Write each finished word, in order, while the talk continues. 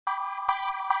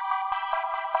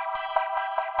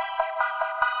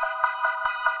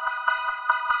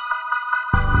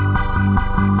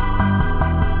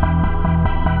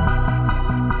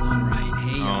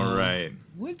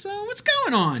what's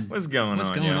going on? What's going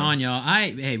on, y'all?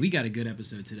 Hey, we got a good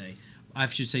episode today. I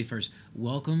should say first,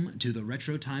 welcome to the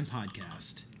Retro Time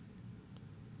Podcast.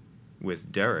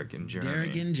 With Derek and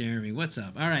Jeremy. What's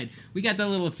up? All right, we got that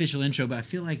little official intro, but I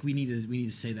feel like we need to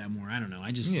say that more. I don't know.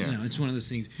 It's one of those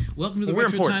things. Welcome to the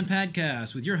Retro Time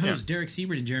Podcast with your hosts Derek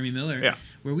Siebert and Jeremy Miller,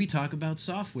 where we talk about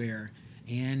software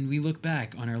and we look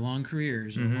back on our long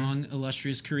careers, our long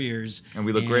illustrious careers, and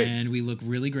we look great. And we look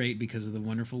really great because of the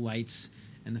wonderful lights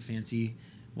and the fancy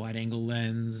wide-angle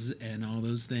lens and all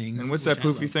those things. And what's that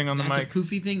poofy thing on the mic? That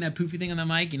poofy thing on the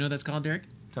mic. You know what that's called, Derek?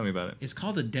 Tell me about it. It's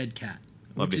called a dead cat.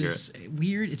 Love to hear it.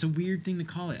 Weird. It's a weird thing to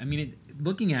call it. I mean,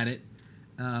 looking at it,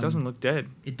 it doesn't look dead.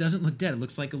 It doesn't look dead. It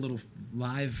looks like a little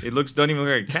live. Doesn't even look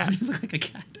like a cat. Doesn't even look like a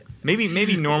cat.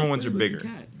 Maybe normal ones are bigger.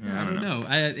 Cat. Yeah, I don't know.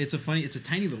 It's a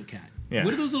tiny little cat. Yeah.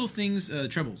 What are those little things?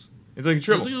 Trebles. It's like a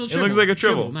treble. It looks like a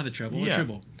treble. Not a treble. Yeah. A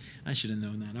treble. I should have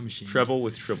known that. I'm ashamed. Treble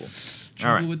with tribble.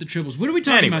 Treble with the tribbles. What are we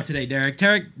talking about today, Derek?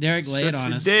 Derek, lay it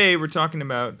on us. Today we're talking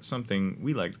about something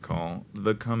we like to call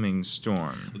the coming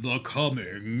storm. The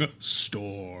coming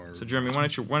storm. So, Jeremy, why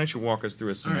don't you walk us through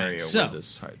a scenario with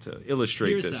this to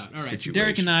illustrate this situation? So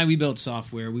Derek and I, we built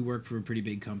software. We work for a pretty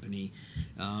big company,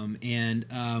 and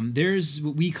there's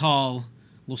what we call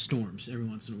little storms every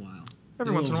once in a while.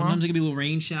 Sometimes it can be little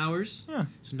rain showers. Yeah.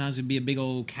 Sometimes it can be a big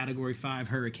old Category 5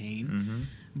 hurricane. Mm-hmm.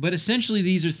 But essentially,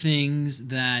 these are things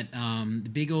that the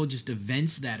big old just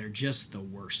events that are just the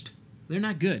worst. They're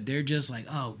not good. They're just like,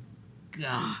 oh,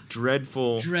 God.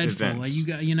 Dreadful events. Like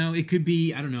it could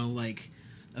be, I don't know, like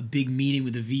a big meeting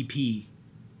with a VP.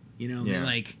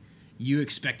 Like you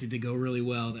expected to go really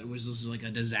well. This was like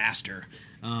a disaster.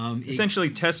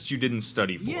 Essentially, tests you didn't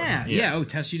study for. Yeah. Oh,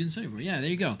 tests you didn't study for. Yeah, there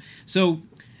you go. So,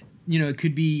 it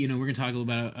could be, we're going to talk a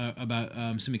little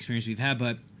about some experience we've had,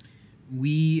 but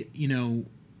we,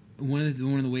 one of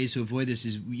the ways to avoid this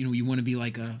is, you want to be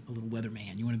like a little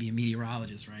weatherman. You want to be a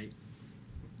meteorologist, right?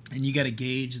 And you got to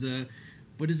gauge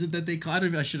what is it that they call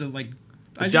it? I should have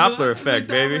Doppler effect,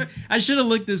 baby. I should have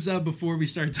looked this up before we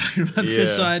started talking about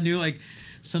this, so I knew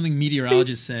something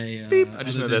meteorologists say. Beep. I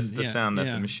just know that's the sound that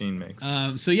the machine makes.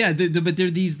 But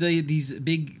they're these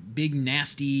big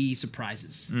nasty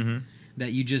surprises. Mm-hmm.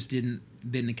 That you just didn't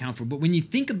account for. But when you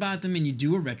think about them and you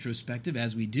do a retrospective,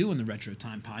 as we do on the Retro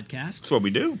Time Podcast. That's what we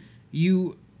do.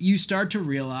 You start to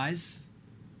realize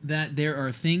that there are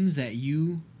things that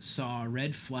you saw,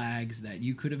 red flags, that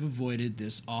you could have avoided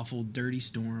this awful, dirty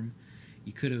storm.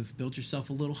 You could have built yourself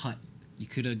a little hut. You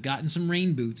could have gotten some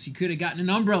rain boots. You could have gotten an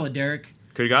umbrella, Derek.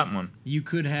 Could have gotten one. You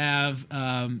could have,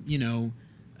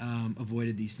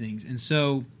 avoided these things. And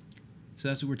so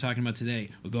that's what we're talking about today.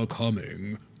 The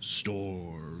coming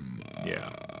storm. Yeah.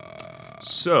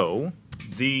 So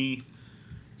the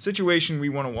situation we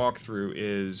want to walk through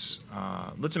is,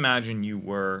 let's imagine you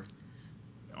were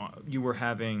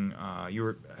having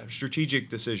a strategic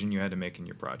decision you had to make in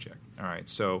your project. All right.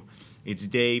 So it's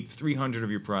day 300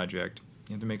 of your project.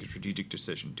 You have to make a strategic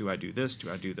decision. Do I do this? Do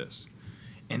I do this?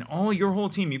 And your whole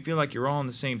team, you feel like you're all on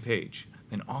the same page.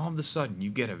 Then all of a sudden,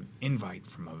 you get an invite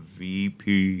from a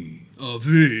VP. A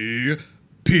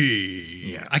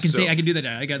VP. Yeah, I can do that.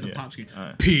 I got the pop screen.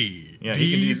 P. Yeah,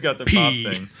 he's got the pop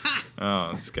thing.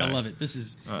 Oh, this guy. I love it. This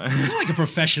is like a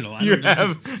professional.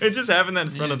 It's just having that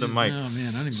in front of the mic. Oh man,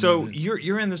 I don't even so know you're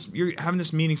having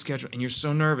this meeting schedule, and you're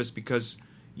so nervous because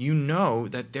you know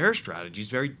that their strategy is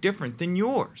very different than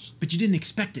yours. But you didn't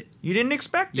expect it. You didn't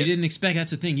expect it.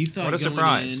 That's the thing. You thought what a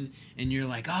surprise. In, and you're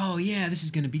like, oh, yeah, this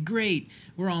is going to be great.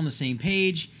 We're all on the same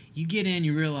page. You get in,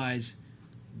 you realize,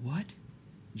 what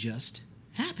just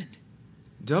happened?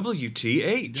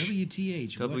 WTH.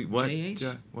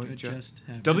 WTH. What just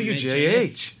happened?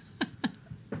 WJH.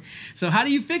 So how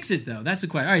do you fix it, though? That's the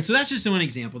question. All right, so that's just one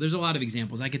example. There's a lot of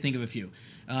examples. I could think of a few.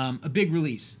 A big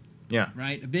release. Yeah.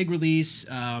 Right? A big release,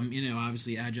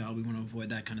 obviously Agile, we want to avoid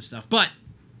that kind of stuff. But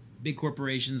big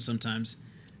corporations sometimes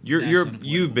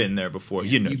you've been there before.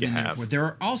 Yeah, you have. There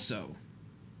are also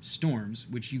storms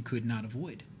which you could not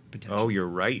avoid potentially. Oh, you're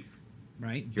right.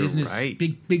 Right? You're right.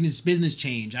 Big business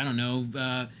change. I don't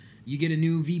know. You get a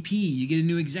new VP, you get a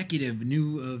new executive, a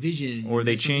new vision. Or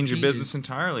they change your business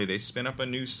entirely. They spin up a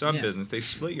new sub-business. They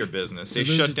split your business. So they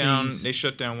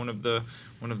shut down one of the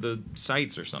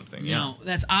sites or something. Now,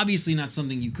 that's obviously not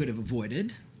something you could have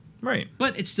avoided. Right.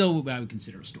 But it's still what I would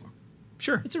consider a storm.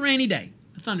 Sure. It's a rainy day,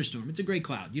 a thunderstorm. It's a gray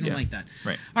cloud. You don't like that.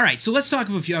 Right. All right, so let's talk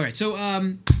about a few. All right, so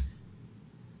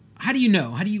how do you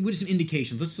know? What are some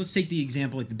indications? Let's take the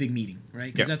example like the big meeting,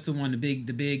 right? Because that's the one, the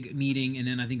big meeting, and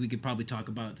then I think we could probably talk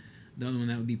about the other one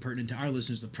that would be pertinent to our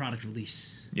listeners, the product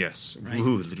release. Yes. Right?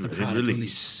 Ooh, The the product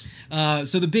release.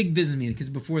 So the big business meeting, because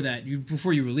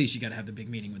before you release, you got to have the big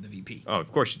meeting with the VP. Oh,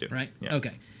 of course you do. Right? Yeah.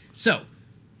 Okay. So,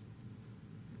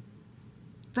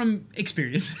 from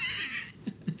experience,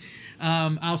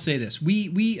 I'll say this.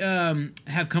 We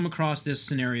have come across this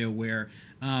scenario where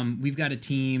we've got a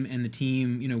team, and the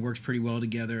team, works pretty well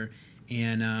together,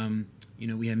 and,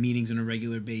 we have meetings on a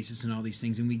regular basis and all these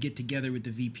things, and we get together with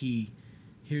the VP.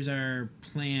 Here's our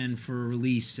plan for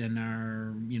release and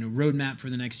our, roadmap for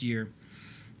the next year.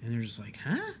 And they're just like,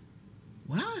 huh?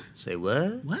 What? Say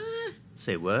what? What?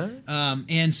 Say what?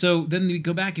 And so then we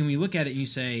go back and we look at it and you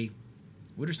say,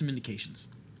 what are some indications?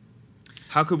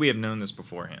 How could we have known this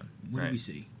beforehand? What right? do we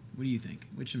see? What do you think?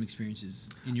 Which some experiences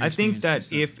in your I think experience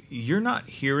that if you're not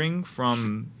hearing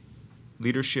from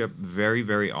leadership very,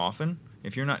 very often,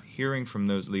 if you're not hearing from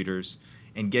those leaders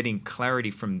and getting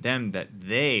clarity from them that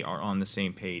they are on the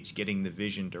same page, getting the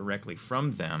vision directly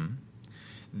from them,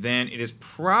 then it is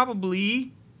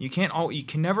probably you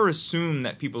can never assume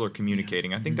that people are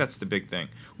communicating. I think that's the big thing.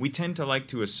 We tend to like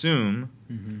to assume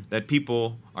that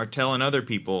people are telling other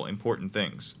people important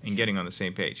things and getting on the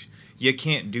same page. You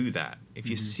can't do that. If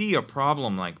you see a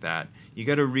problem like that, you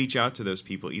got to reach out to those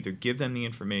people, either give them the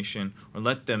information or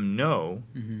let them know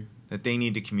that they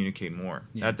need to communicate more.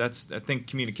 Yeah. I think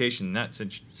communication in that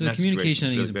situation. So the communication, I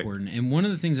think, really is important. And one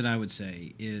of the things that I would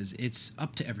say is it's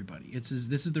up to everybody. This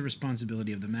is the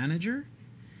responsibility of the manager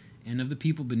and of the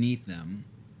people beneath them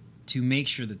to make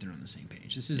sure that they're on the same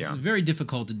page. This is very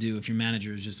difficult to do if your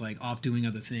manager is just like off doing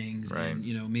other things, right.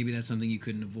 And maybe that's something you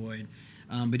couldn't avoid.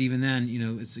 But even then,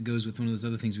 it goes with one of those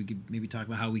other things we could maybe talk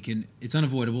about how we can. It's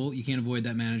unavoidable. You can't avoid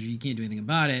that manager. You can't do anything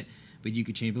about it, but you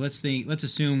could change. But let's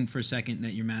assume for a second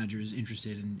that your manager is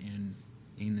interested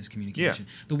in this communication.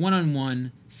 Yeah. The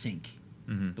one-on-one sync,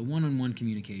 the one-on-one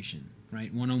communication,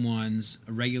 right? One-on-ones,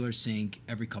 a regular sync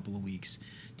every couple of weeks.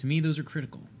 To me, those are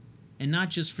critical. And not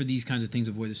just for these kinds of things,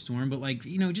 avoid the storm, but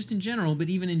just in general, but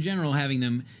even in general, having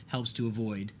them helps to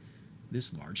avoid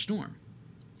this large storm,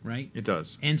 right? It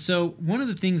does. And so one of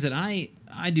the things that I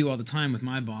do all the time with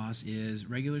my boss is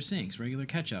regular syncs, regular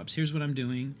catch-ups. Here's what I'm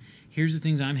doing. Here's the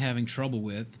things I'm having trouble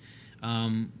with.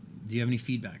 Do you have any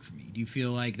feedback for me? Do you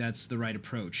feel like that's the right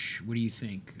approach? What do you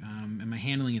think? Am I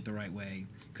handling it the right way?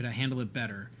 Could I handle it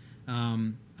better?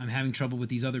 I'm having trouble with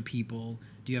these other people.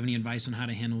 Do you have any advice on how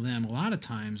to handle them? A lot of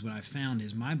times what I've found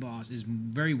is my boss is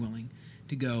very willing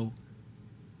to go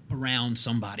around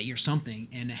somebody or something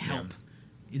and help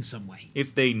in some way.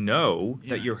 If they know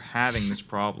that you're having this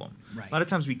problem. Right. A lot of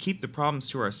times we keep the problems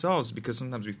to ourselves because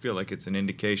sometimes we feel like it's an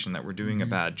indication that we're doing a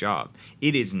bad job.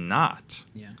 It is not.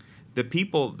 Yeah. The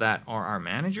people that are our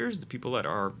managers, the people that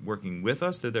are working with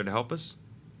us, they're there to help us,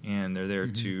 and they're there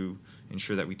to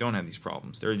ensure that we don't have these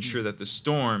problems. They're ensure that the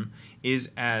storm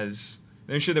is as...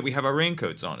 They ensure that we have our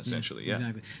raincoats on, essentially. Yeah,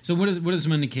 exactly. So what is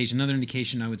some indication? Another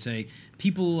indication, I would say,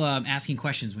 people asking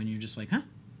questions when you're just like, huh?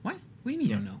 What? What do you mean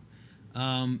you don't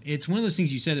know? It's one of those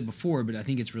things, you said it before, but I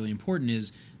think it's really important,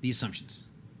 is the assumptions.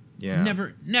 Yeah.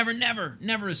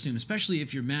 Never assume, especially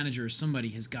if your manager or somebody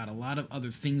has got a lot of other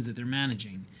things that they're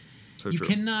managing. So you true.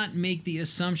 cannot make the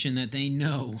assumption that they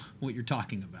know what you're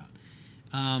talking about.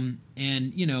 And,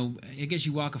 I guess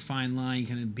you walk a fine line,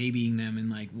 kind of babying them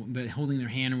and but holding their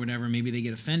hand or whatever, maybe they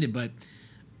get offended. But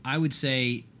I would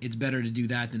say it's better to do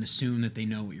that than assume that they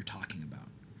know what you're talking about.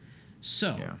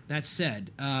 So that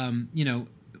said,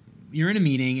 you're in a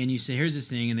meeting and you say, here's this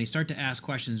thing, and they start to ask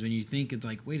questions when you think it's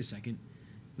like, wait a second,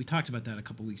 we talked about that a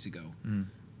couple weeks ago.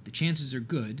 The chances are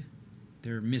good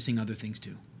they're missing other things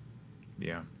too.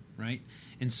 Yeah. Right?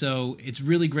 And so it's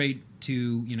really great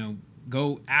to,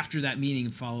 go after that meeting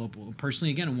and follow up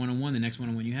personally, again, a one-on-one, the next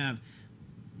one-on-one you have.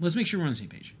 Let's make sure we're on the same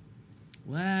page.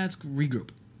 Let's regroup.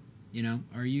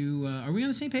 Are we on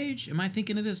the same page? Am I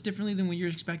thinking of this differently than what you're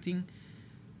expecting?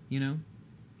 Yeah,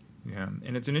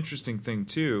 and it's an interesting thing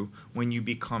too when you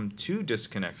become too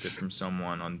disconnected from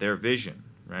someone on their vision,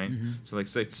 right? So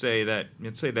let's say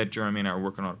that Jeremy and I are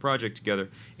working on a project together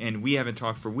and we haven't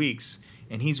talked for weeks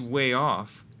and he's way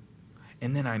off,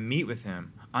 and then I meet with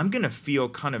him. I'm going to feel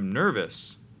kind of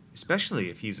nervous, especially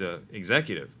if he's a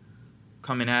executive,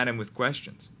 coming at him with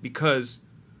questions, because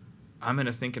I'm going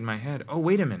to think in my head, oh,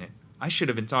 wait a minute, I should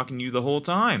have been talking to you the whole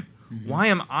time. Why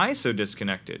am I so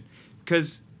disconnected?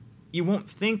 Because you won't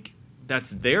think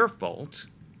that's their fault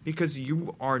because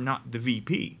you are not the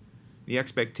VP. The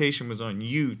expectation was on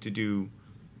you to do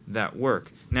that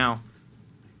work. Now,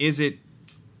 is it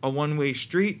a one-way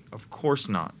street? Of course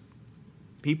not.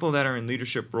 People that are in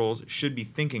leadership roles should be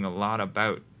thinking a lot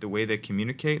about the way they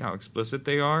communicate, how explicit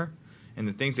they are, and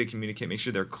the things they communicate, make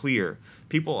sure they're clear.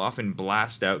 People often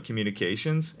blast out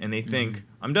communications and they think,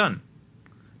 I'm done.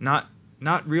 Not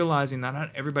realizing that not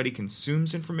everybody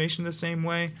consumes information the same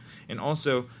way, and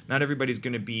also not everybody's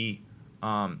going to be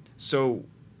so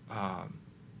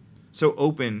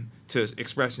open to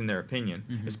expressing their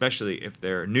opinion, especially if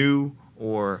they're new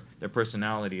or their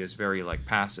personality is very like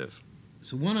passive.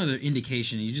 So one other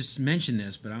indication, you just mentioned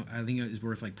this, but I think it's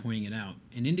worth like pointing it out.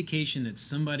 An indication that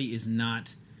somebody is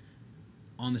not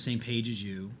on the same page as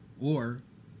you, or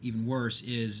even worse,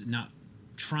 is not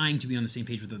trying to be on the same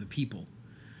page with other people.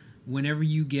 Whenever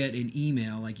you get an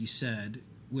email, like you said,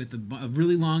 with a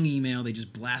really long email, they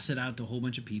just blast it out to a whole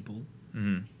bunch of people,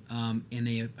 and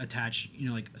they attach,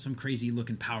 like some crazy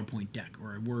looking PowerPoint deck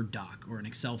or a Word doc or an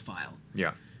Excel file.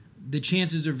 Yeah. The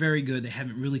chances are very good they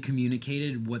haven't really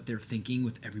communicated what they're thinking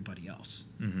with everybody else,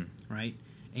 right?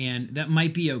 And that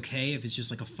might be okay if it's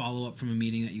just like a follow-up from a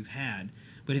meeting that you've had.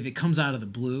 But if it comes out of the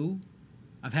blue,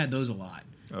 I've had those a lot.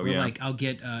 Oh, where yeah. like I'll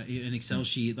get an Excel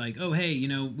sheet like, oh, hey,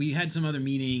 we had some other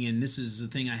meeting and this is the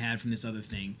thing I had from this other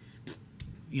thing.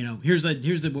 Here's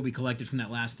what we collected from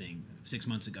that last thing 6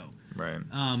 months ago. Right.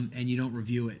 And you don't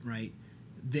review it, right?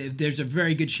 There's a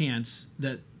very good chance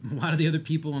that a lot of the other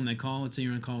people on that call, let's say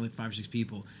you're on a call with 5 or 6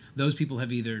 people, those people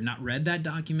have either not read that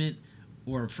document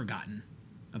or forgotten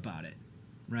about it,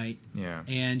 right? Yeah.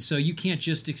 And so you can't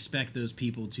just expect those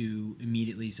people to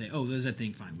immediately say, oh, there's that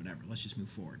thing, fine, whatever, let's just move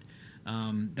forward.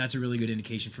 That's a really good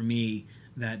indication for me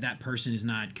that that person is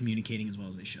not communicating as well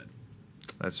as they should.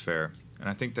 That's fair. And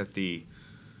I think that we've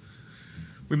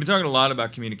been talking a lot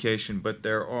about communication, but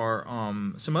there are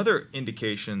some other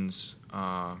indications.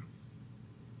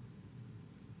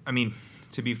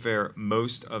 To be fair,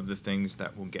 most of the things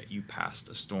that will get you past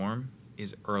a storm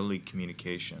is early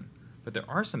communication. But there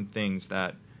are some things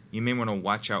that you may want to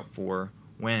watch out for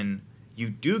when you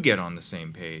do get on the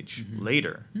same page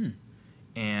later.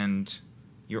 And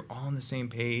you're all on the same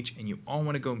page and you all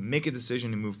want to go make a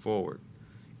decision to move forward.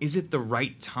 Is it the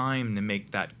right time to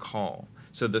make that call?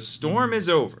 So the storm is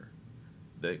over.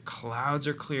 The clouds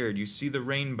are cleared. You see the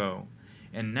rainbow.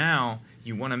 And now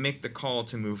you want to make the call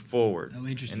to move forward. Oh,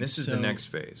 interesting. And this is the next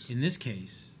phase. In this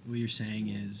case, what you're saying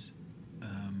is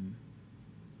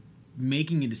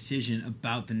making a decision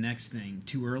about the next thing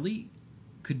too early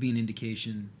could be an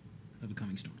indication of a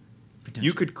coming storm.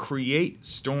 You could create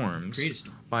storms Create a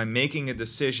storm. by making a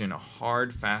decision, a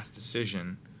hard, fast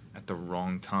decision at the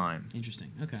wrong time.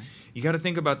 Interesting. Okay. You got to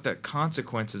think about the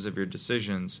consequences of your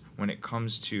decisions when it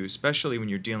comes to, especially when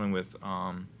you're dealing with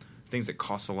things that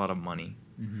cost a lot of money,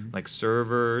 like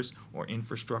servers or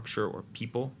infrastructure or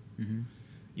people.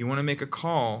 You want to make a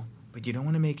call, but you don't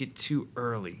want to make it too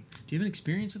early. Do you have an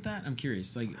experience with that? I'm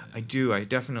curious. Like, I do. I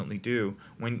definitely do.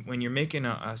 When you're making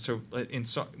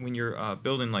when you're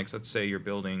building, like, let's say you're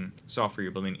building software,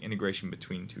 you're building integration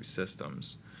between two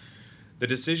systems. The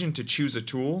decision to choose a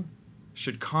tool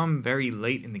should come very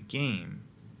late in the game,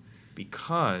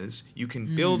 because you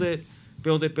can build it,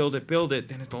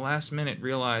 then at the last minute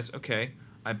realize, okay,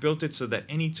 I built it so that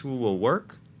any tool will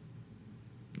work.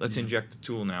 Let's inject the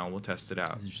tool now. We'll test it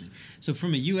out. That's interesting. So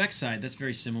from a UX side, that's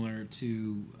very similar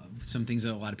to some things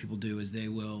that a lot of people do is they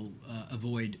will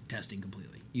avoid testing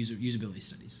completely, usability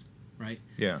studies, right?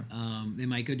 Yeah. They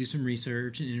might go do some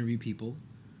research and interview people,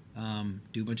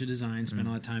 do a bunch of designs, spend a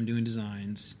lot of time doing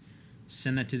designs,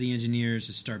 send that to the engineers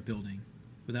to start building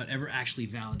without ever actually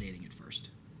validating it first.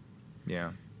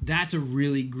 Yeah. That's a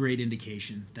really great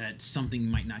indication that something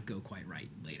might not go quite right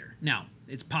later. Now,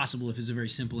 it's possible if it's a very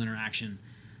simple interaction,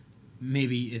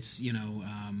 maybe it's,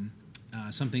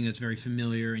 something that's very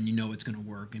familiar and you know it's going to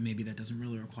work, and maybe that doesn't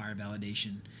really require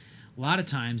validation. A lot of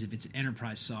times, if it's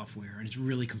enterprise software and it's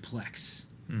really complex,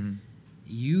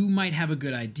 you might have a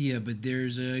good idea, but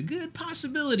there's a good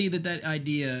possibility that that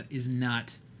idea is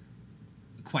not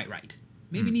quite right.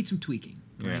 Maybe needs some tweaking.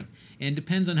 Right, Yeah. and it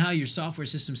depends on how your software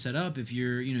system's set up. If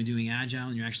you're doing agile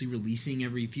and you're actually releasing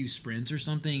every few sprints or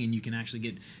something, and you can actually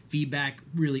get feedback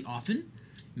really often,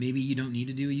 maybe you don't need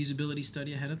to do a usability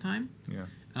study ahead of time. Yeah.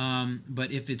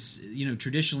 But if it's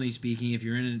traditionally speaking, if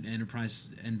you're in an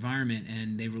enterprise environment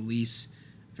and they release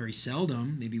very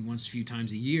seldom, maybe once a few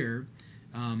times a year,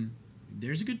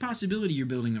 there's a good possibility you're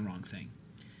building the wrong thing.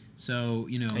 So,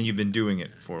 And you've been doing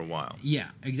it for a while. Yeah,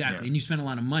 exactly. Yeah. And you spend a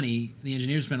lot of money. The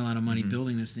engineers spend a lot of money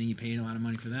building this thing. You paid a lot of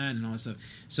money for that and all that stuff.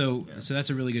 So that's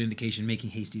a really good indication,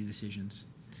 making hasty decisions.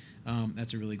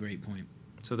 That's a really great point.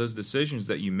 So those decisions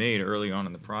that you made early on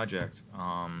in the project,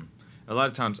 a lot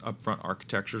of times upfront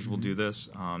architectures will do this.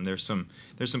 There's some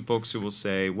folks who will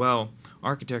say, well,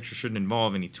 architecture shouldn't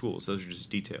involve any tools. Those are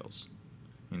just details.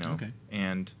 you know? Okay.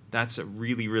 And that's a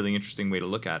really, really interesting way to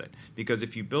look at it. Because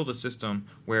if you build a system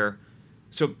where...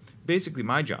 So basically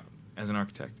my job as an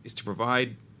architect is to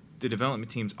provide the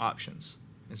development teams options,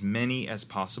 as many as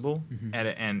possible at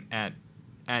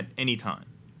any time.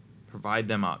 Provide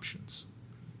them options.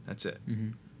 That's it.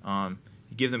 You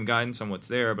give them guidance on what's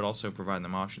there, but also provide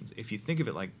them options. If you think of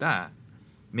it like that,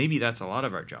 maybe that's a lot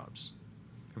of our jobs.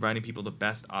 Providing people the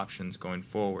best options going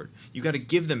forward. You got to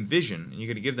give them vision, and you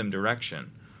got to give them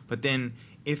direction. But then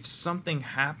if something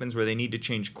happens where they need to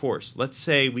change course, let's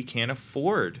say we can't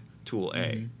afford Tool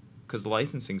A because the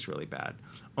licensing's really bad.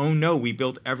 Oh no, we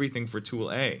built everything for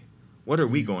Tool A. What are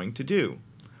we going to do?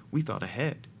 We thought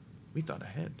ahead. We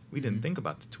didn't think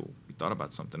about the tool. We thought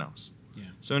about something else. Yeah.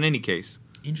 So in any case...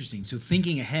 Interesting. So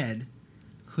thinking ahead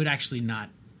could actually not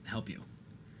help you.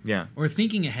 Yeah. Or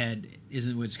thinking ahead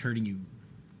isn't what's hurting you.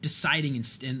 Deciding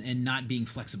and not being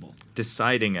flexible.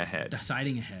 Deciding ahead,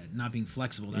 not being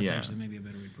flexible. That's actually maybe a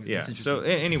better way to put it. Yeah. So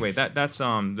anyway, that's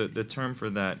the term for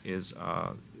that is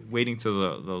waiting to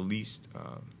the least.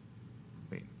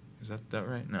 Wait, is that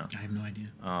right? No. I have no idea.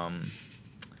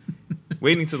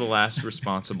 Waiting to the last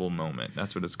responsible moment.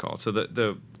 That's what it's called. So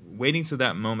the waiting to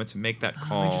that moment to make that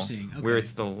call, where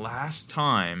it's the last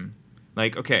time.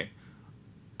 Like, okay,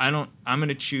 I'm going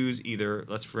to choose either.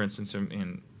 Let's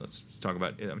talk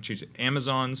about. I'm going to choose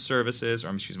Amazon services or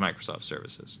I'm going to choose Microsoft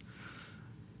services.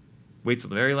 Wait till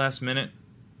the very last minute.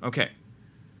 Okay,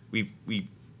 we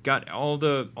got all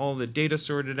the data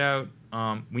sorted out.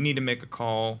 We need to make a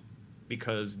call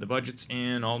because the budget's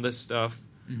in. All this stuff.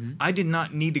 I did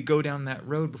not need to go down that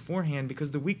road beforehand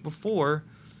because the week before,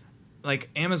 like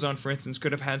Amazon, for instance,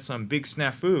 could have had some big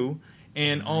snafu,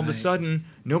 and all of a sudden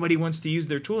nobody wants to use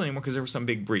their tool anymore because there was some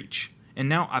big breach. And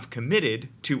now I've committed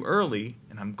too early,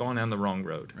 and I'm going down the wrong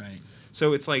road. Right.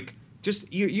 So it's like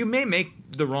just you may make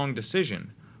the wrong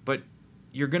decision, but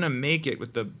you're gonna make it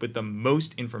with the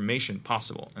most information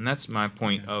possible. And that's my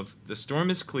point. Of the storm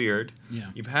is cleared.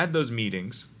 Yeah. You've had those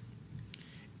meetings.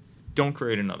 Don't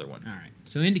create another one. All right.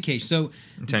 So indication. So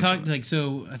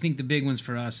so I think the big ones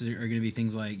for us are going to be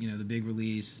things like, the big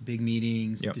release, big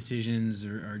meetings, decisions,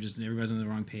 or just everybody's on the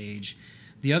wrong page.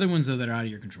 The other ones though that are out of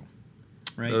your control,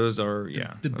 right? Those are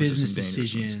the business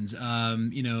decisions.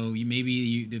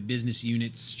 The business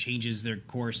units changes their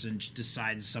course and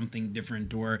decides something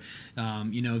different, or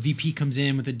VP comes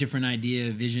in with a different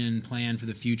idea, vision, plan for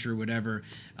the future, whatever.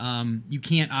 You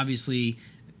can't obviously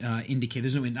indicate.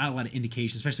 There's not a lot of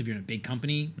indication, especially if you're in a big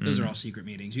company. Those are all secret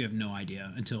meetings. You have no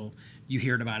idea until you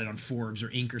heard about it on Forbes or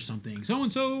Inc. or something. So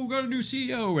and so got a new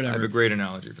CEO or whatever. I have a great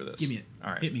analogy for this. Give me it.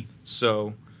 All right. Hit me.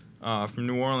 So from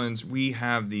New Orleans, we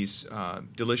have these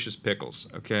delicious pickles.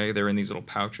 Okay, they're in these little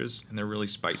pouches and they're really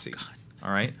spicy. God.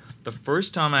 All right. The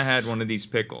first time I had one of these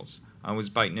pickles, I was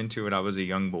biting into it. I was a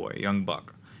young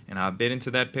buck, and I bit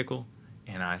into that pickle.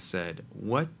 And I said,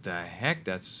 what the heck?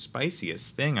 That's the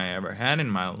spiciest thing I ever had in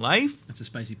my life. That's a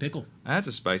spicy pickle. That's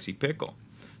a spicy pickle.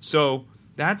 So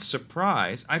that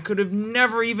surprise, I could have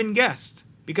never even guessed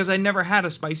because I never had a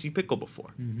spicy pickle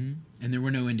before. Mm-hmm. And there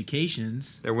were no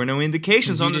indications. There were no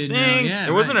indications on the thing. Yeah,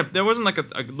 there wasn't like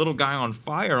a little guy on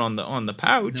fire on the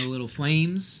pouch. No little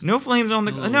flames. No flames on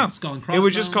the no. Skull and it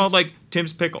was just called like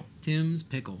Tim's Pickle. Tim's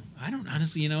Pickle. I don't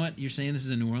honestly. You know what? You're saying this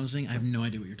is a New Orleans thing. I have no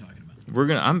idea what you're talking about. I'm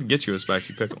gonna get you a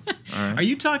spicy pickle. All right. Are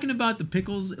you talking about the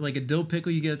pickles, like a dill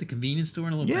pickle you get at the convenience store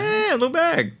in a little bag? Yeah, a little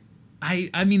bag.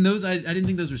 I mean those. I didn't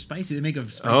think those were spicy. They make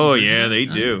a spicy. Oh yeah, they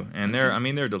do, and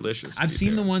they're delicious. I've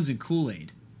seen the ones in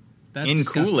Kool-Aid. That's in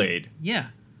disgusting. Kool-Aid. Yeah,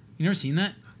 you never seen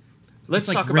that?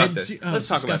 Let's talk about this. Let's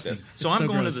talk about this. So I'm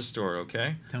going to the store.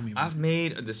 Okay. Tell me. I've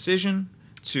made a decision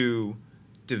to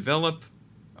develop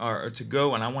or to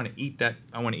go, and I want to eat that.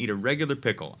 I want to eat a regular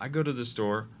pickle. I go to the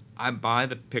store. I buy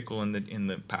the pickle in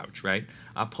the pouch, right?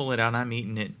 I pull it out, I'm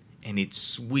eating it, and it's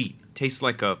sweet. Tastes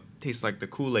like the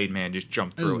Kool-Aid man just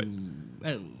jumped through it.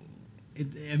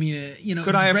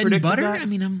 Could I have bread predicted and butter? That? I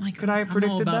mean, could I have predicted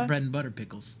I'm all about that? bread and butter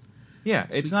pickles. Yeah,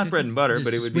 Sweet it's not pickles? bread and butter,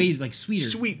 but it would be like sweeter.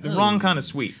 Sweet, the wrong kind of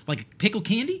sweet. Like pickle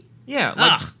candy? Yeah.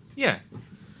 Ugh. Yeah.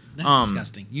 That's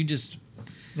disgusting.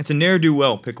 It's a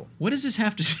ne'er-do-well pickle. What does this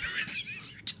have to do with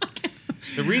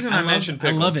The reason I mentioned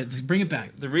pickles... I love it. Bring it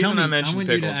back. The reason I mentioned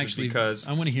pickles is because...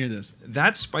 I want to hear this.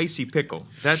 That spicy pickle,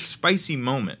 that spicy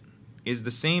moment, is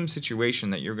the same situation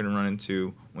that you're going to run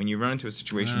into when you run into a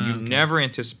situation you never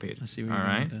anticipated. I see where you're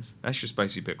going with this. That's your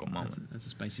spicy pickle moment. That's a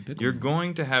spicy pickle. You're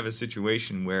going to have a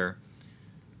situation where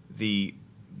the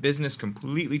business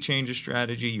completely changes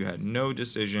strategy, you had no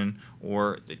decision,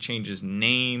 or it changes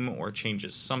name or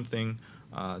changes something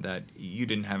that you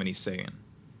didn't have any say in.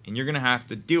 And you're going to have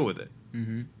to deal with it.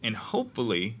 Mm-hmm. And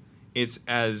hopefully it's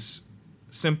as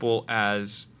simple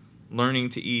as learning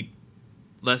to eat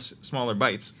smaller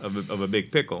bites of a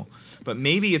big pickle, but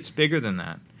maybe it's bigger than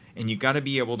that. And you got to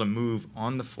be able to move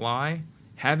on the fly,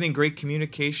 having great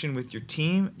communication with your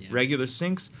team, regular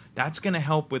syncs. That's going to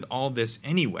help with all this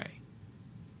anyway.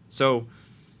 So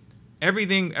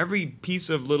every piece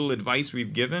of little advice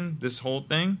we've given, this whole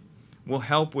thing, will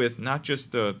help with not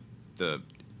just the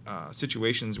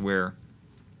situations where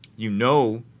you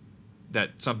know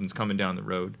that something's coming down the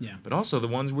road, but also the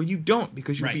ones where you don't,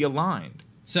 because you'll be aligned.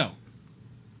 So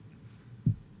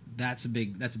that's a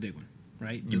big one,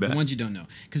 right? You the bet. ones you don't know,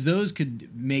 because those could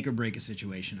make or break a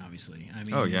situation. Obviously, I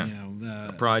mean,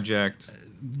 a project,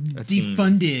 a team.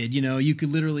 Defunded. You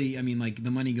could literally, I mean, like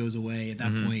the money goes away at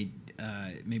that point.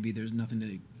 Maybe there's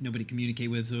nobody to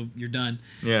communicate with, so you're done.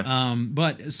 Yeah.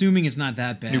 But assuming it's not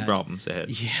that bad, new problems ahead.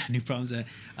 Yeah, new problems ahead.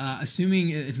 Assuming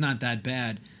it's not that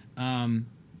bad,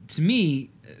 to me,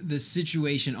 the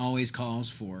situation always calls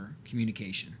for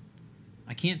communication.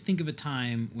 I can't think of a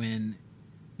time when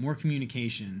more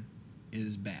communication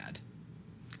is bad.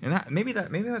 And maybe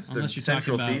that's the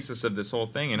central thesis of this whole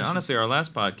thing. And honestly, our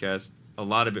last podcast, a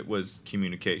lot of it was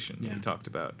communication that we talked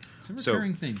about. It's a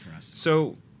recurring thing for us.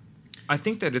 So I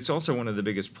think that it's also one of the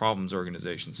biggest problems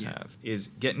organizations have is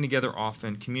getting together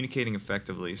often, communicating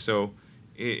effectively. So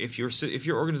if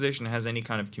your organization has any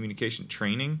kind of communication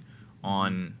training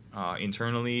on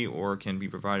internally or can be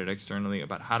provided externally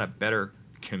about how to better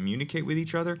communicate with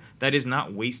each other, that is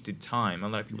not wasted time. A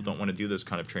lot of people don't want to do those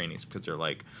kind of trainings because they're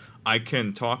like, I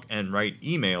can talk and write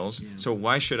emails, so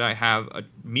why should I have a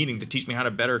meeting to teach me how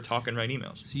to better talk and write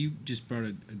emails? So you just brought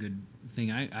a good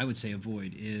thing. I would say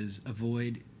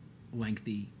avoid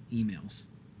lengthy emails.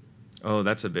 Oh,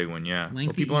 that's a big one, yeah.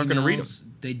 Lengthy people aren't going to read them.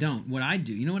 They don't. What I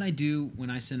do, you know what I do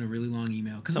when I send a really long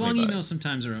email? Because long emails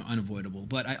sometimes are unavoidable,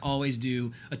 but I always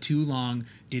do a too long,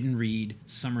 didn't read,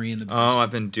 summary in the Oh, I've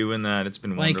been doing that. It's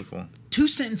been wonderful. 2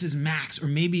 sentences max, or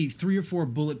maybe 3 or 4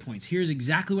 bullet points. Here's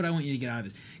exactly what I want you to get out of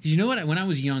this. Because you know what? When I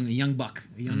was young, a young buck,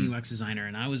 a young UX designer,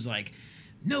 and I was like,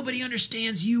 nobody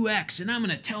understands UX, and I'm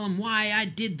going to tell them why I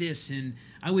did this, and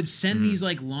I would send these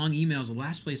like long emails. The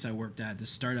last place I worked at,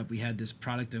 this startup, we had this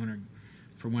product owner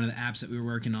for one of the apps that we were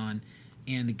working on,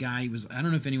 and the guy was, I don't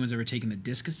know if anyone's ever taken the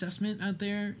DISC assessment out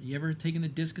there. You ever taken the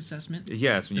DISC assessment?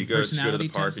 Yes, when you go to the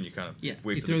park and you kind of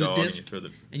wait for the dog and you throw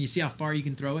the... And you see how far you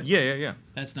can throw it? Yeah.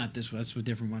 That's not this one. That's a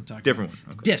different one I'm talking different about.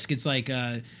 One. Okay. DISC. It's like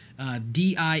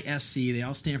DISC. They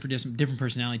all stand for different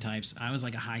personality types. I was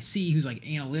like a high C who's like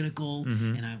analytical,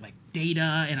 and I like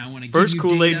data, and I want to give you First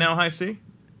Kool-Aid, data. now high C?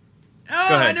 Oh,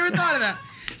 I never thought of that.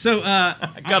 So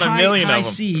I got a million high of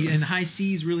them. C, and high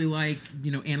C is really like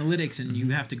analytics, and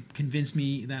you have to convince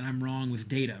me that I'm wrong with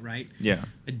data, right? Yeah.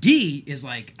 A D is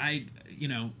like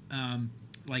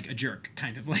like a jerk,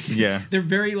 kind of like. Yeah. They're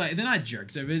very like they're not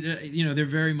jerks. They're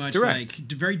very much direct.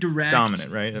 like very direct.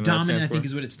 Dominant, right? Dominant, I think,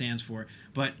 is what it stands for.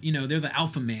 But they're the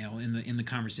alpha male in the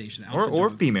conversation. Alpha or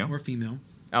dog, female. or female.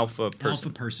 Alpha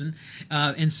person.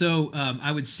 And so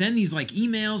I would send these like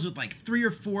emails with like 3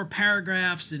 or 4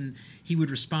 paragraphs, and he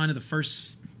would respond to the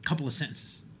first couple of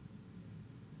sentences.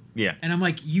 Yeah. And I'm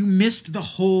like, you missed the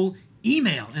whole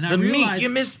email. And I realized you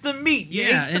missed the meat. You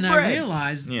yeah, ate the and bread. I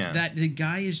realized that the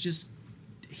guy is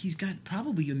he's got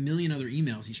probably a million other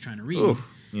emails he's trying to read. Ooh,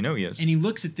 he is. And he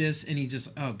looks at this and he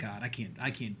just, oh God, I can't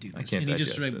do this. I can't and he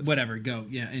just digest this. whatever, go.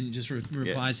 Yeah, and just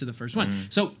replies to the first one.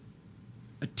 So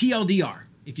a TLDR.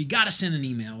 If you got to send an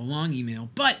email, a long email,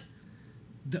 but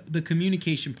the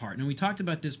communication part, and we talked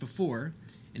about this before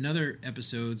in other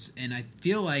episodes, and I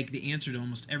feel like the answer to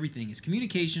almost everything is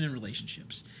communication and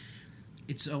relationships.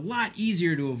 It's a lot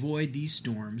easier to avoid these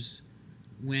storms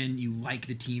when you like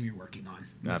the team you're working on.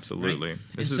 Absolutely. Right?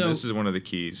 This is one of the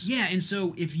keys. Yeah, and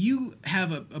so if you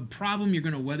have a problem you're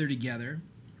going to weather together,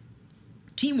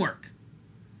 teamwork.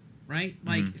 Right?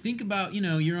 Like, think about,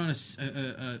 you're on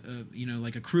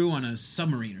like a crew on a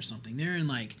submarine or something. They're in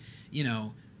like,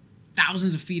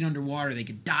 thousands of feet underwater. They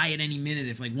could die at any minute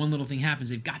if like one little thing happens.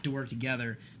 They've got to work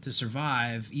together to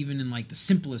survive, even in like the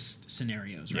simplest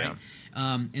scenarios, right?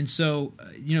 Yeah. And so,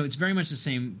 it's very much the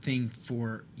same thing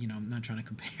for, I'm not trying to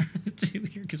compare the two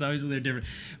here because obviously they're different.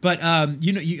 But, I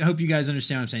hope you guys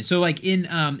understand what I'm saying. So like in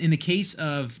the case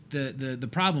of the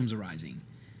problems arising,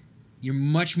 you're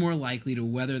much more likely to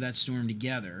weather that storm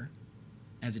together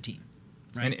as a team,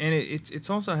 right? And it's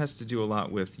also has to do a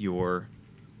lot with your.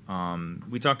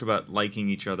 We talked about liking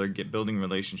each other, building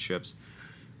relationships.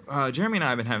 Jeremy and I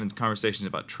have been having conversations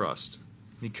about trust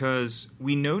because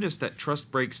we noticed that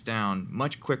trust breaks down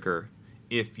much quicker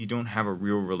if you don't have a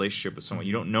real relationship with someone.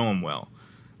 You don't know them well,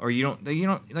 or you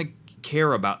don't like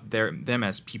care about them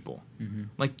as people.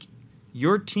 Like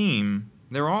your team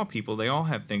They're all people. They all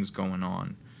have things going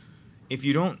on. If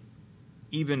you don't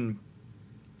even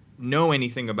know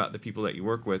anything about the people that you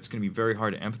work with, it's going to be very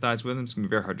hard to empathize with them. It's going to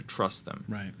be very hard to trust them.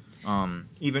 Right.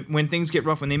 Even when things get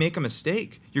rough, when they make a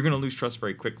mistake, you're going to lose trust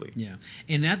very quickly. Yeah.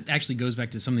 And that actually goes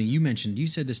back to something you mentioned. You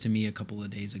said this to me a couple of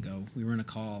days ago. We were in a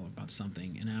call about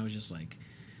something, and I was just like,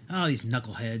 oh, these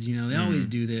knuckleheads, they always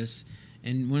do this.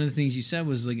 And one of the things you said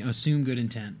was like, assume good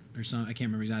intent or something. I can't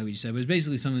remember exactly what you said, but it was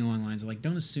basically something along the lines of like,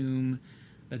 don't assume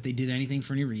that they did anything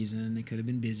for any reason. They could have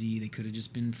been busy. They could have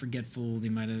just been forgetful. They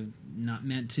might have not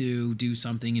meant to do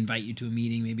something, invite you to a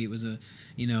meeting. Maybe it was a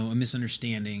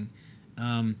misunderstanding.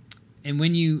 And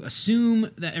when you assume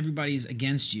that everybody's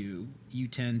against you, you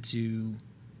tend to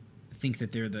think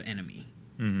that they're the enemy,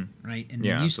 right? And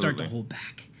then you start to hold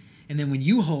back. And then when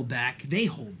you hold back, they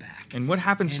hold back. And what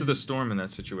happens to the storm in that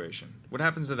situation? What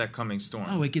happens to that coming storm?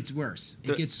 Oh, it gets worse.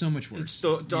 It gets so much worse. It's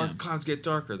the dark. Clouds get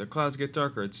darker. The clouds get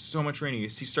darker. It's so much rainy. You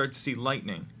start to see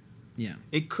lightning. Yeah.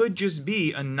 It could just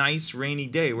be a nice rainy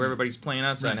day where everybody's playing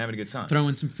outside and having a good time.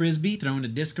 Throwing some frisbee, throwing a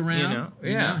disc around.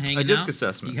 Hanging a disc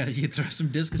assessment. You throw some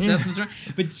disc assessments around.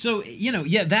 But so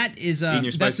that is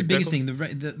that's the biggest thing.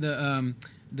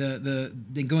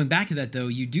 Then going back to that though,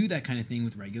 you do that kind of thing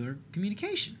with regular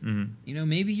communication.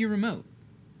 Maybe you're remote.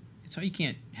 It's how you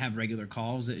can't have regular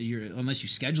calls unless you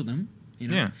schedule them.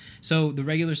 Yeah. So the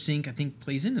regular sync I think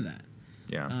plays into that.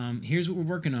 Yeah. Here's what we're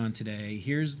working on today.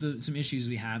 Here's some issues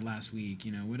we had last week.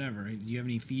 Whatever. Do you have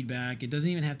any feedback? It doesn't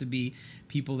even have to be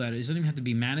it doesn't even have to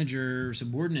be manager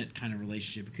subordinate kind of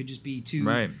relationship. It could just be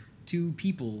two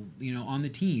people, on the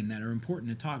team that are important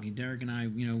to talk. Derek and I,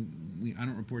 I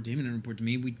don't report to him and I don't report to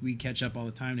me. We catch up all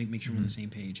the time to make sure we're on the same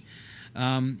page.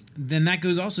 Then that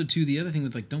goes also to the other thing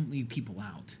with don't leave people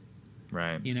out.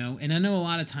 Right. And I know a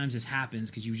lot of times this happens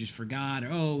because you just forgot,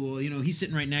 or, he's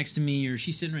sitting right next to me or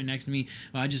she's sitting right next to me.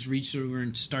 Well, I just reached over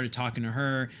and started talking to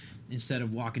her instead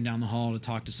of walking down the hall to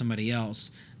talk to somebody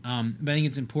else. But I think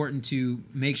it's important to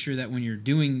make sure that when you're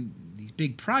doing these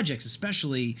big projects,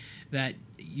 especially, that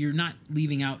you're not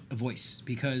leaving out a voice,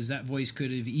 because that voice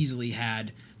could have easily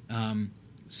had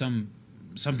something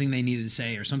they needed to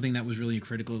say or something that was really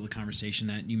critical to the conversation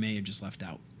that you may have just left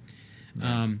out.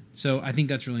 Yeah. So I think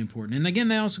that's really important. And again,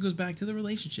 that also goes back to the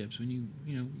relationships. When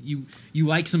you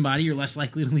like somebody, you're less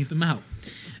likely to leave them out.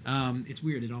 It's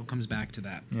weird. It all comes back to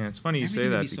that. Yeah, it's funny you say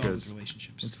that because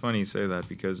it's funny you say that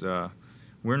because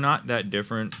we're not that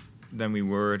different than we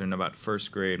were in about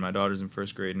first grade. My daughter's in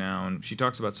first grade now, and she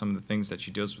talks about some of the things that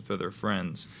she deals with her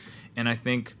friends. And I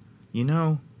think,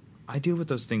 I deal with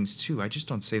those things too. I just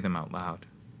don't say them out loud.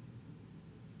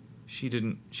 She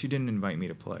didn't invite me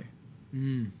to play.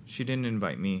 She didn't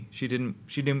invite me. She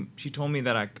told me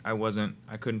that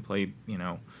I couldn't play,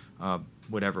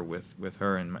 whatever with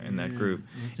her in that group.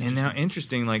 And now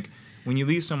interesting, like when you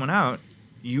leave someone out,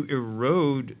 you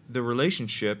erode the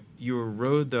relationship. You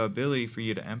erode the ability for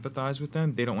you to empathize with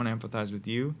them. They don't want to empathize with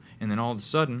you. And then all of a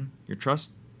sudden your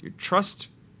trust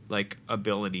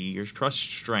ability, your trust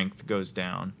strength goes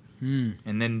down.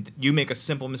 And then you make a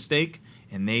simple mistake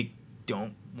and they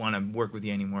don't want to work with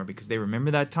you anymore because they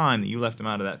remember that time that you left them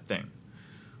out of that thing.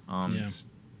 No,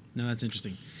 that's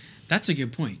interesting. That's a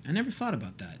good point. I never thought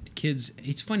about that. Kids,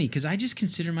 it's funny because I just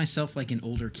consider myself like an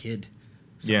older kid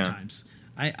sometimes. Yeah.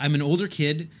 I'm an older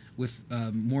kid with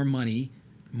more money,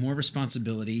 more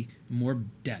responsibility, more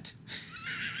debt.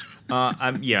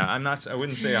 I'm not. I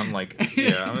wouldn't say I'm like.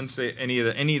 Yeah, I wouldn't say any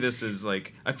of this is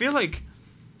like. I feel like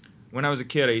when I was a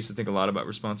kid, I used to think a lot about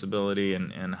responsibility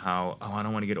and how, I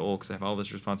don't want to get old because I have all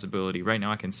this responsibility. Right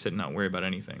now I can sit and not worry about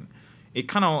anything. It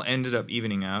kind of all ended up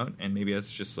evening out, and maybe that's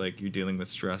just like you're dealing with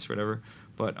stress or whatever.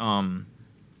 But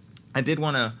I did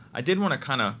want to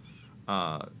kind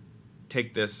of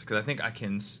take this because I think I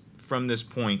can, from this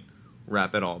point,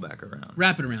 wrap it all back around.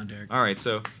 Wrap it around, Derek. All right,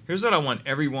 so here's what I want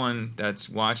everyone that's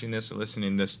watching this or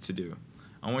listening to this to do.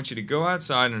 I want you to go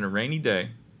outside on a rainy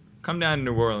day. Come down to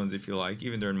New Orleans if you like,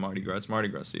 even during Mardi Gras. It's Mardi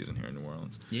Gras season here in New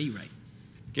Orleans. Yeah, you're right.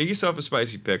 Get yourself a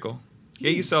spicy pickle.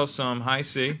 Get yourself some High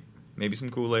C, maybe some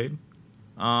Kool-Aid,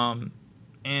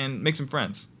 and make some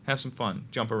friends. Have some fun.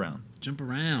 Jump around.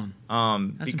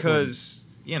 That's because,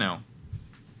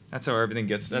 that's how everything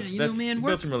gets. That's build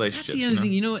some relationships. That's the other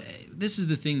thing. This is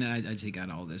the thing that I take out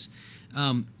of all this.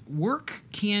 Work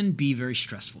can be very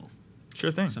stressful.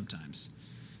 Sure thing. Sometimes.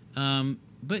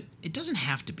 But it doesn't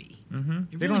have to be. Mm-hmm.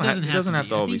 It really doesn't have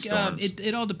to all be storms.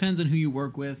 It all depends on who you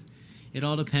work with. It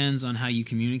all depends on how you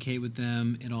communicate with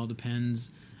them. It all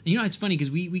depends. And, it's funny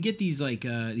because we get these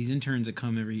these interns that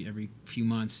come every few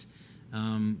months.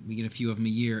 We get a few of them a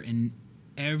year, and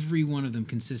every one of them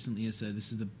consistently has said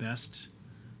this is the best,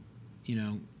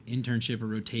 internship or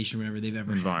rotation, whatever they've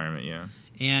ever environment. had. Yeah.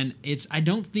 And I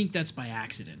don't think that's by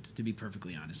accident, to be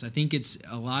perfectly honest. I think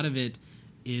a lot of it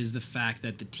is the fact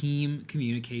that the team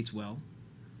communicates well,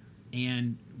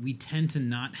 and we tend to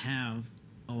not have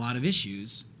a lot of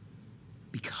issues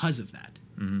because of that.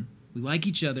 Mm-hmm. We like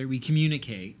each other, we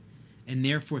communicate, and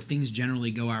therefore things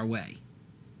generally go our way.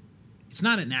 It's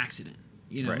not an accident.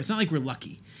 Right. It's not like we're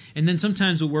lucky. And then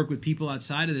sometimes we'll work with people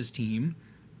outside of this team,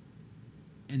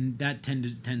 and that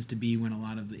tends to be when a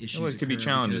lot of the issues. Well, it could be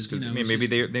challenges because maybe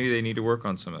they need to work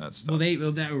on some of that stuff.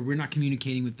 Or we're not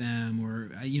communicating with them,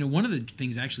 or one of the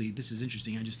things, actually, this is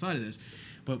interesting. I just thought of this,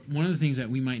 but one of the things that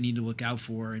we might need to look out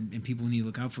for, and people need to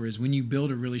look out for, is when you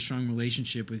build a really strong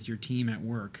relationship with your team at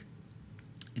work.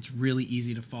 It's really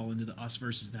easy to fall into the us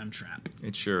versus them trap.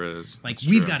 It sure is. Like,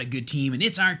 we've got a good team, and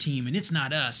it's our team, and it's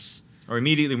not us. Or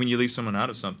immediately when you leave someone out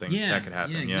of something, Yeah, that could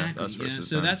happen. Yeah, exactly. Us versus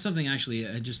So them. that's something, actually,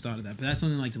 I just thought of that. But that's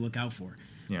something like to look out for.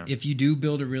 Yeah. If you do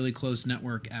build a really close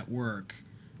network at work,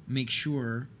 make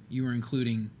sure you are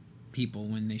including people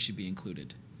when they should be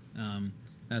included.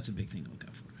 That's a big thing to look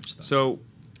out for. I just thought. So,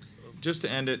 just to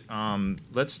end it,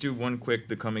 let's do one quick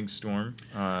The Coming Storm.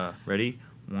 Ready?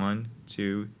 1,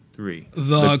 2, 3.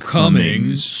 The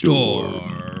Coming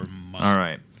Storm. All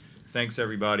right. Thanks,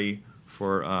 everybody,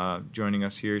 for joining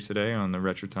us here today on the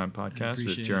Retro Time Podcast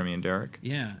with Jeremy and Derek.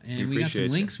 Yeah, and we got some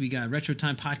links. We got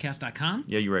retrotimepodcast.com.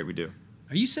 Yeah, you're right, we do.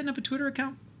 Are you setting up a Twitter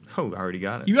account? Oh, I already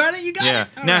got it. You got it? You got it?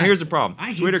 Yeah. Now, here's the problem.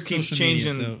 Twitter keeps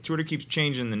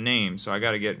changing the name, so I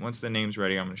got to get, once the name's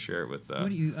ready, I'm going to share it with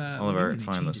all of our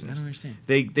fine listeners. I don't understand.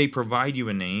 They provide you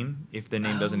a name if the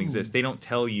name doesn't exist. They don't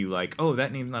tell you, like, oh,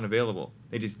 that name's not available.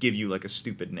 They just give you, like, a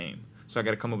stupid name. So I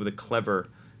got to come up with a clever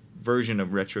version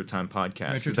of Retro Time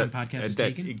Podcast. Retro Time Podcast is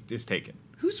taken? It's taken.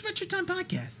 Who's Retro Time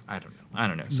Podcast? I don't know.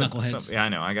 Knuckleheads. Yeah, I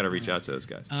know. I got to reach out to those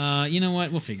guys. You know what?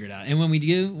 We'll figure it out. And when we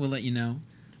do, we'll let you know.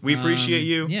 We appreciate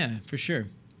you. Yeah, for sure.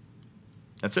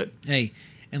 That's it. Hey,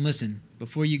 and listen,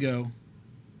 before you go,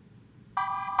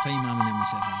 tell your mom and them we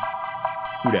said hi.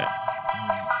 Who dat? All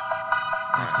right.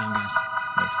 Next time, guys.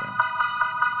 Next time.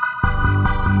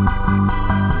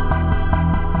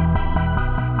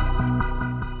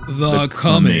 The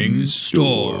Coming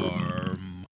Storm.